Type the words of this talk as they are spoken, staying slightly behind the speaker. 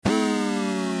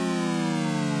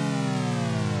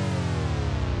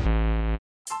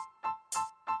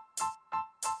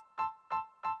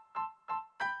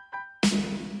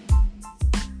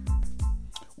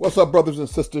What's up, brothers and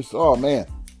sisters? Oh, man.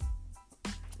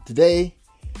 Today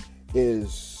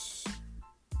is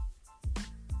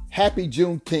happy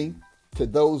Juneteenth to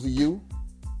those of you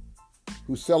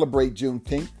who celebrate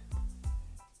Juneteenth.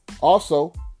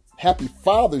 Also, happy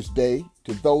Father's Day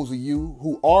to those of you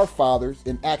who are fathers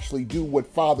and actually do what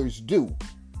fathers do.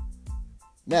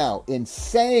 Now, in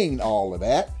saying all of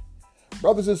that,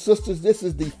 brothers and sisters, this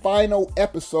is the final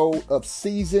episode of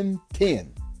Season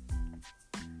 10.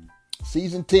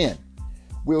 Season 10.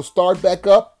 We'll start back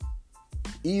up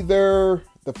either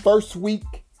the first week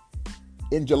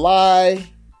in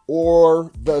July or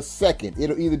the second.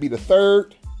 It'll either be the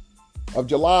 3rd of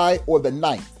July or the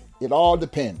 9th. It all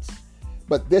depends.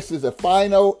 But this is a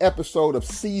final episode of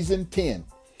Season 10.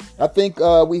 I think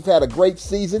we've had a great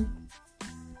season.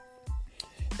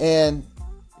 And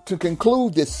to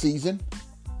conclude this season,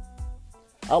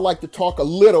 I'd like to talk a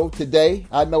little today.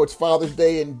 I know it's Father's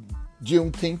Day and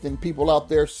Juneteenth and people out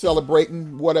there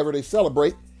celebrating whatever they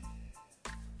celebrate.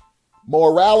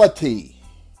 Morality.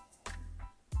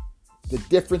 The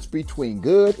difference between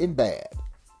good and bad.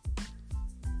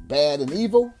 Bad and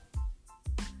evil.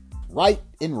 Right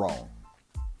and wrong.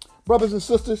 Brothers and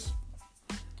sisters,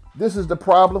 this is the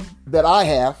problem that I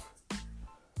have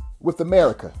with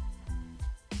America.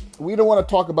 We don't want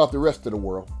to talk about the rest of the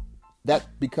world.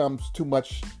 That becomes too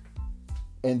much.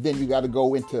 And then you got to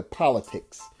go into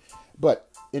politics.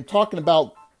 But in talking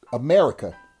about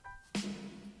America,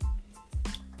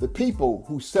 the people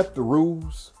who set the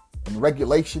rules and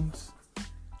regulations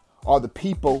are the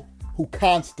people who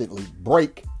constantly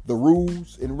break the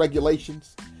rules and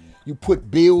regulations. You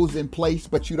put bills in place,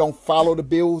 but you don't follow the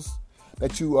bills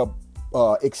that you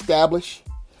establish.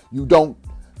 You don't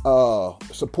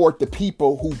support the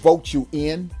people who vote you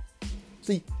in.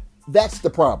 See, that's the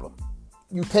problem.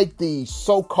 You take the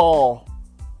so-called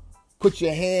put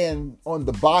your hand on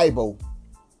the Bible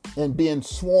and being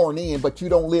sworn in, but you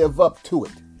don't live up to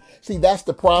it. See, that's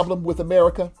the problem with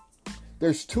America.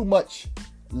 There's too much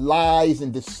lies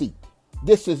and deceit.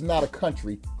 This is not a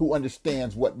country who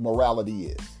understands what morality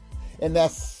is. And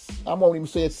that's, I won't even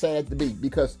say it's sad to be,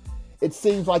 because it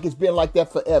seems like it's been like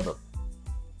that forever.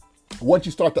 Once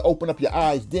you start to open up your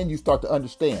eyes, then you start to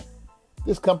understand.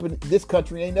 This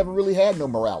country ain't never really had no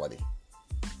morality.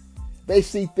 They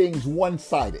see things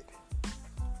one-sided.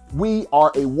 We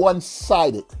are a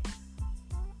one-sided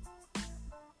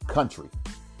country.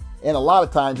 And a lot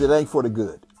of times it ain't for the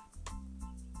good.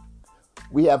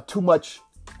 We have too much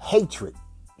hatred.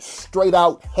 Straight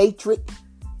out hatred.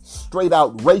 Straight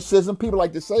out racism. People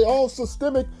like to say, oh,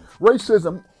 systemic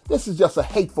racism. This is just a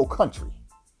hateful country.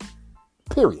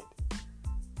 Period.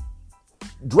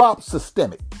 Drop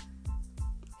systemic.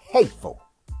 Hateful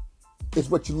is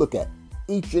what you look at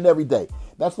each and every day.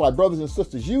 That's why, brothers and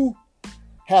sisters, you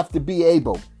have to be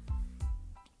able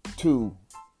to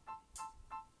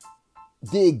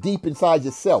dig deep inside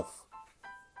yourself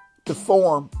to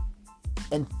form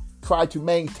and try to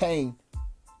maintain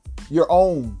your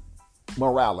own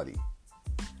morality.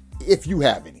 If you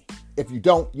have any. If you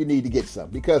don't, you need to get some.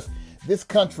 Because this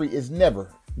country is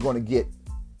never going to get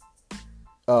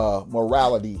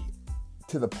morality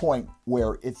to the point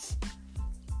where it's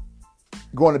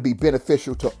going to be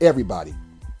beneficial to everybody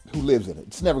who lives in it.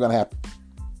 It's never going to happen.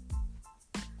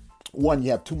 One,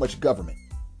 you have too much government.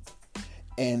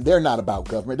 And they're not about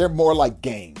government. They're more like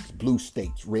gangs, blue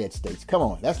states, red states. Come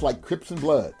on, that's like Crips and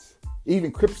Bloods.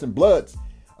 Even Crips and Bloods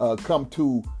come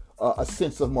to a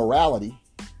sense of morality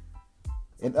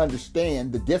and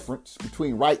understand the difference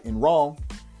between right and wrong,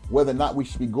 whether or not we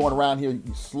should be going around here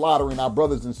slaughtering our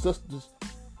brothers and sisters.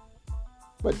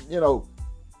 But, you know,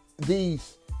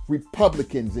 these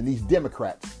Republicans and these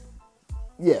Democrats,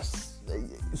 yes,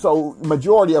 so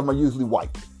majority of them are usually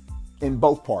white in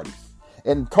both parties.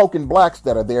 And token blacks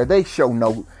that are there, they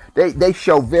show they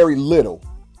show very little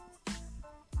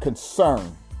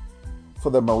concern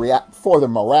for the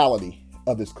morality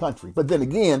of this country. But then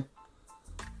again,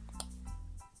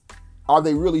 are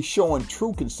they really showing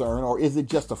true concern, or is it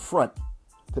just a front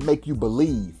to make you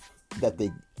believe that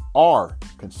they are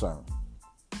concerned?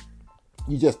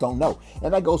 You just don't know.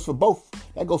 And that goes for both.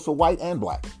 That goes for white and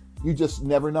black. You just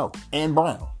never know. And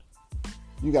brown.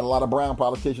 You got a lot of brown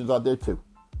politicians out there too.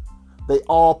 They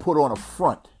all put on a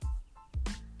front.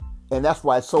 And that's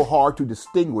why it's so hard to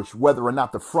distinguish whether or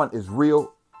not the front is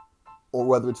real or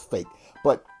whether it's fake.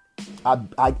 But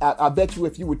I bet you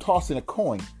if you were tossing a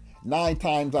coin, 9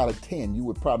 times out of 10, you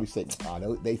would probably say,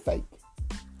 no, they fake.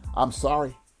 I'm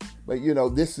sorry. But, you know,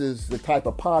 this is the type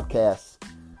of podcast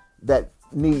that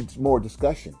needs more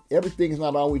discussion. Everything is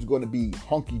not always going to be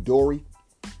hunky-dory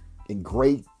and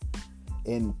great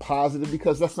and positive,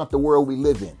 because that's not the world we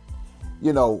live in.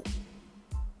 You know,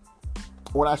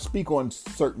 when I speak on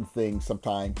certain things,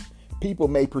 sometimes people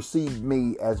may perceive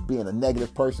me as being a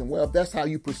negative person. Well, if that's how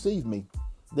you perceive me,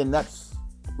 then that's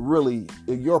really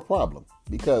your problem,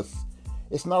 because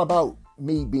it's not about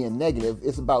me being negative.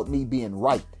 It's about me being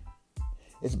right.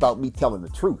 It's about me telling the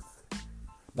truth.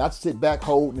 Not sit back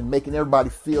holding and making everybody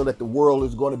feel that the world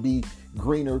is going to be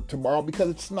greener tomorrow, because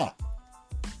it's not.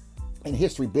 And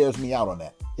history bears me out on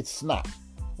that. It's not.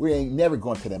 We ain't never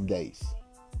going to them days.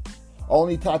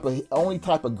 Only type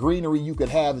of greenery you could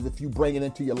have is if you bring it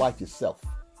into your life yourself.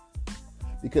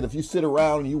 Because if you sit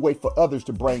around and you wait for others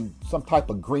to bring some type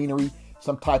of greenery,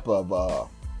 some type of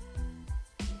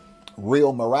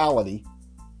real morality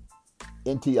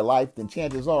into your life, then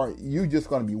chances are you're just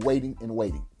going to be waiting and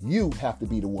waiting. You have to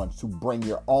be the ones to bring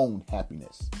your own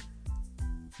happiness,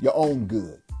 your own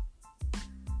good,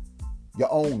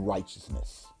 your own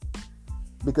righteousness.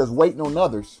 Because waiting on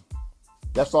others,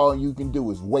 that's all you can do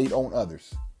is wait on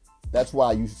others. That's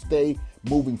why you stay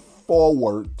moving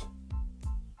forward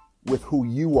with who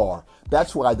you are.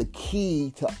 That's why the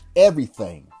key to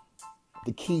everything,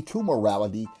 the key to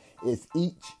morality, is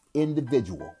each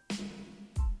individual.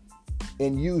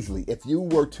 And usually, if you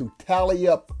were to tally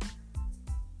up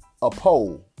a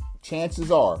poll,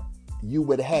 chances are you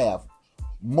would have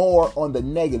more on the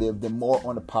negative than more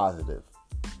on the positive.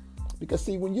 Because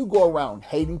see, when you go around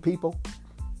hating people,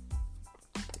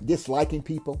 disliking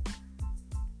people,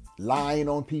 lying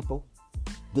on people,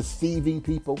 deceiving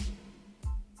people,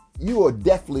 you are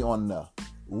definitely on the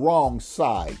wrong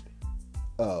side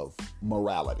of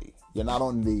morality. You're not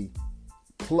on the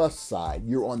plus side,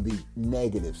 you're on the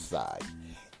negative side.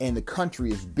 And the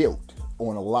country is built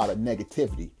on a lot of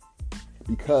negativity,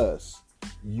 because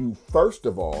you first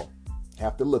of all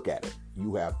have to look at it.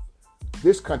 You have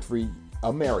this country,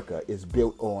 America, is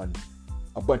built on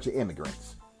a bunch of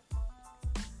immigrants.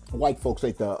 White folks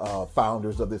ain't the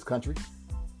founders of this country.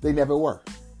 They never were.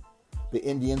 The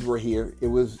Indians were here. It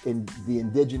was in the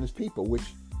indigenous people, which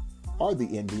are the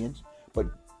Indians. But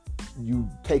you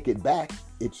take it back,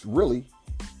 it's really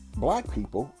black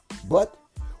people. But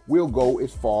we'll go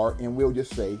as far and we'll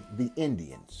just say the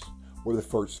Indians were the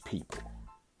first people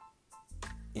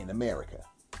in America,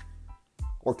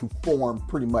 or to form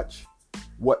pretty much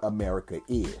what America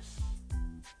is.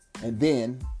 And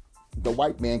then the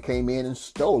white man came in and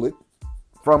stole it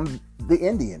from the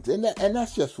Indians. And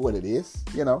that's just what it is,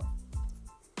 you know.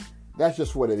 That's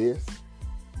just what it is.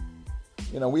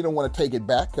 You know, we don't want to take it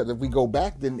back, because if we go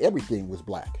back, then everything was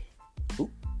black.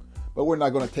 But we're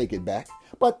not going to take it back.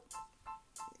 But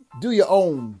do your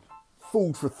own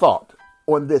food for thought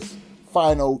on this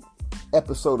final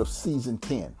episode of season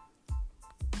 10.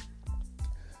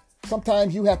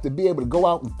 Sometimes you have to be able to go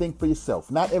out and think for yourself.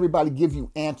 Not everybody gives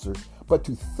you answers, but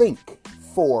to think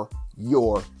for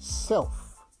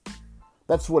yourself.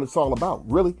 That's what it's all about,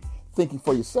 really, thinking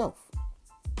for yourself.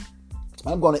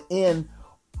 I'm going to end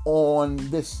on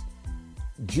this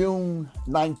June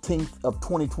 19th of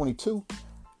 2022.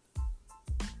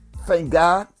 Thank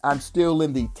God I'm still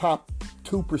in the top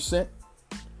 2%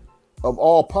 of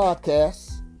all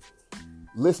podcasts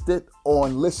listed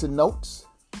on Listen Notes.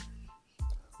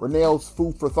 Renell's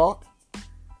Food for Thought,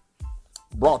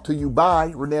 brought to you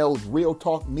by Renell's Real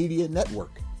Talk Media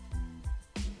Network.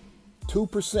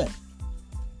 2%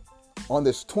 on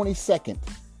this 19th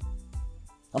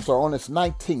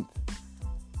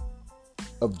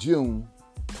of June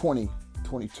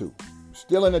 2022.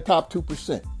 Still in the top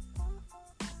 2%.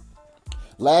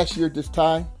 Last year at this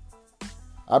time,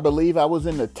 I believe I was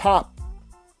in the top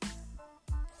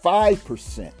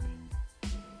 5%.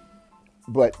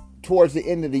 But towards the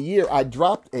end of the year, I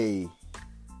dropped a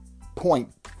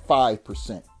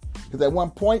 0.5%. Because at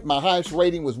one point, my highest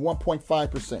rating was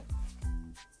 1.5%.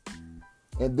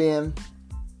 And then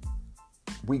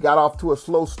we got off to a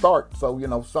slow start. So, you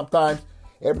know, sometimes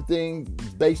everything is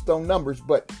based on numbers.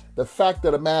 But the fact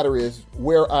of the matter is,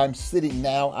 where I'm sitting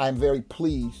now, I'm very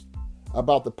pleased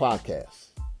about the podcast.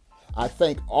 I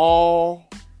thank all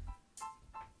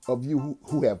of you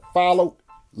who have followed,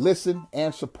 listened,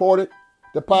 and supported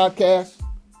the podcast.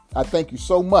 I thank you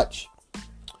so much.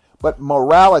 But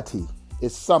morality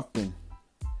is something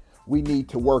we need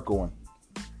to work on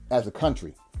as a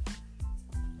country.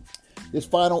 This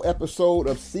final episode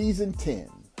of season 10,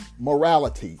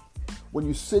 morality. When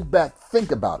you sit back,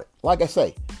 think about it. Like I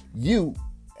say, you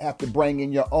have to bring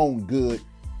in your own good,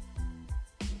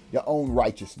 your own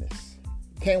righteousness.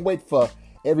 Can't wait for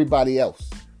everybody else.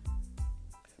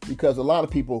 Because a lot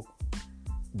of people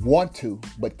want to,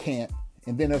 but can't.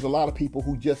 And then there's a lot of people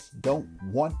who just don't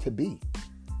want to be.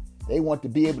 They want to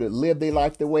be able to live their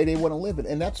life the way they want to live it.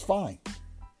 And that's fine.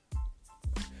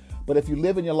 But if you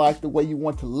live in your life the way you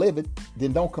want to live it,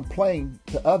 then don't complain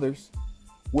to others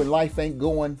when life ain't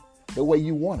going the way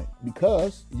you want it,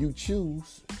 because you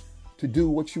choose to do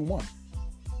what you want.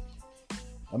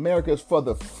 America is for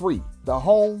the free, the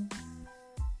home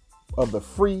of the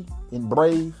free and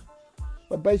brave.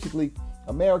 But basically,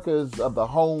 America is of the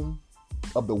home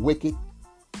of the wicked.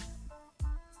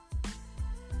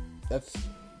 That's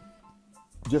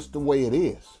just the way it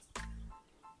is.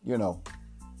 You know,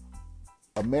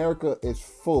 America is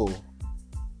full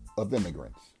of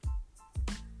immigrants.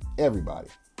 Everybody.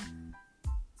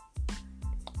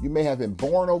 You may have been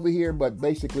born over here, but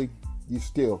basically, you're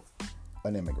still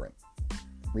an immigrant,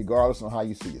 regardless of how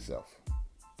you see yourself.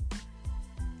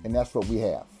 And that's what we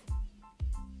have.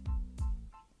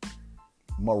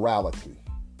 Morality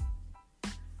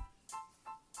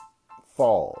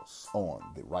falls on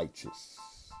the righteous,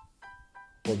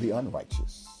 or the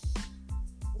unrighteous,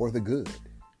 or the good,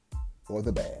 or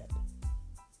the bad.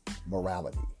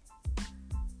 Morality.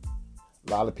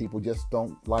 A lot of people just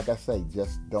don't, like I say,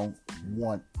 just don't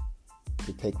want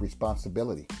to take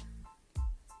responsibility.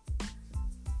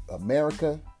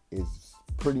 America is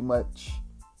pretty much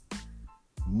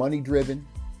money driven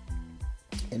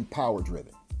and power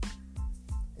driven.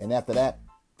 And after that,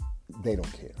 they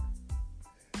don't care.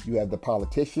 You have the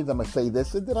politicians. I'm going to say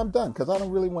this and then I'm done, because I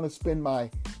don't really want to spend my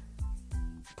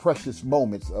precious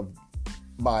moments of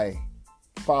my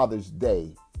Father's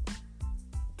Day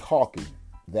talking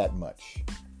that much.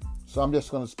 So I'm just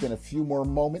going to spend a few more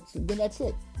moments and then that's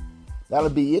it. That'll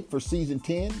be it for season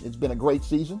 10. It's been a great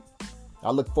season.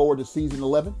 I look forward to season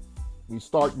 11. We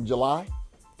start in July.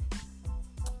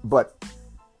 But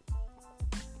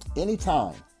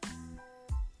anytime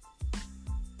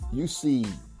you see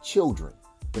children,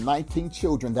 the 19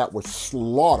 children that were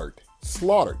slaughtered,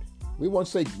 we won't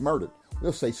say murdered,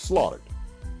 we'll say slaughtered,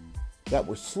 that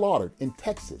were slaughtered in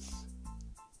Texas.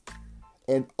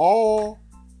 And all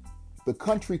the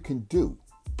country can do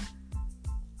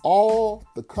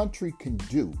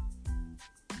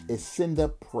is send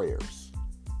up prayers.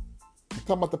 I'm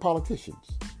talking about the politicians.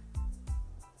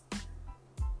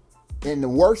 And the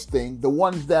worst thing, the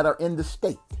ones that are in the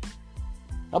state.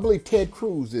 I believe Ted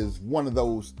Cruz is one of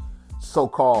those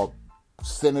so-called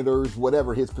senators,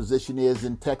 whatever his position is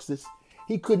in Texas.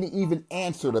 He couldn't even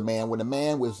answer the man when the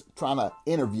man was trying to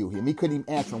interview him. He couldn't even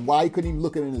answer him. Why? He couldn't even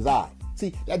look him in his eye.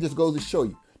 See, that just goes to show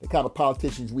you the kind of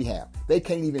politicians we have. They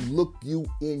can't even look you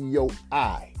in your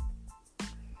eye.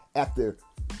 After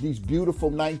these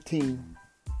beautiful 19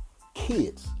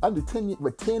 kids, under 10,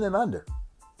 with 10 and under,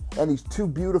 and these two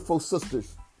beautiful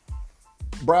sisters,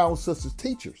 brown sisters,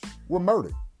 teachers, were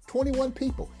murdered. 21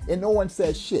 people, and no one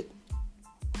says shit.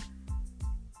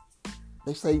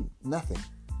 They say nothing.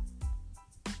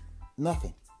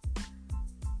 Nothing.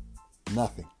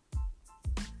 Nothing.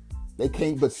 They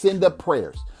can't but send up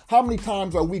prayers. How many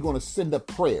times are we going to send up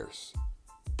prayers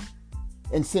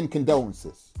and send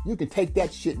condolences? You can take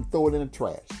that shit and throw it in the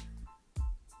trash.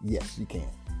 Yes, you can.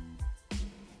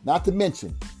 Not to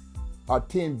mention our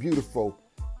 10 beautiful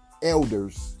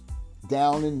elders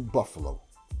down in Buffalo.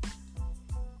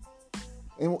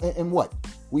 And what?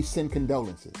 We send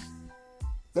condolences.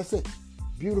 That's it.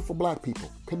 Beautiful black people.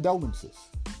 Condolences.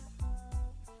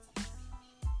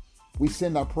 We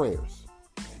send our prayers.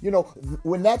 You know,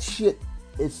 when that shit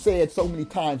is said so many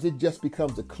times, it just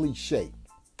becomes a cliche.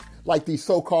 Like these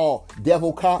so-called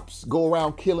devil cops go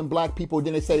around killing black people,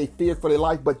 then they say they fear for their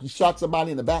life, but you shot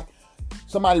somebody in the back,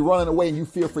 somebody running away, and you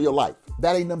fear for your life.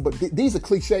 That ain't nothing but, these are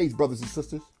cliches, brothers and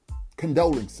sisters.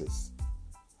 Condolences.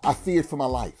 I feared for my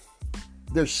life.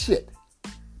 They're shit.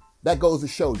 That goes to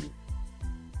show you.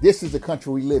 This is the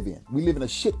country we live in. We live in a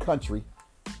shit country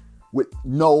with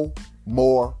no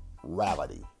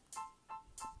morality.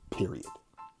 Period.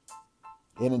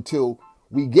 And until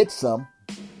we get some,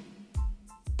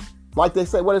 like they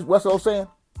say, what's the old saying?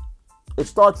 It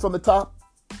starts from the top.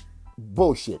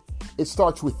 Bullshit. It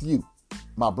starts with you,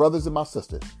 my brothers and my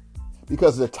sisters.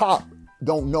 Because the top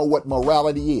don't know what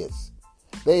morality is.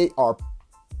 They are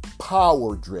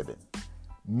power driven,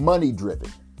 money driven,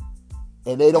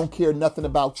 and they don't care nothing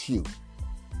about you.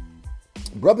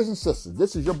 Brothers and sisters,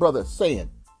 this is your brother saying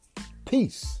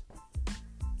peace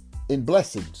and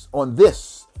blessings on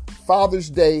this Father's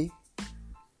Day,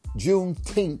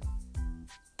 Juneteenth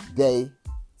day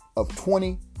of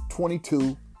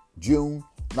 2022, June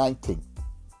 19th.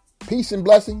 Peace and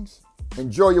blessings.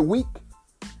 Enjoy your week.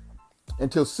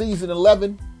 Until season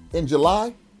 11 in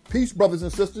July. Peace, brothers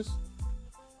and sisters.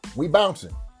 We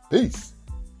bouncing. Peace.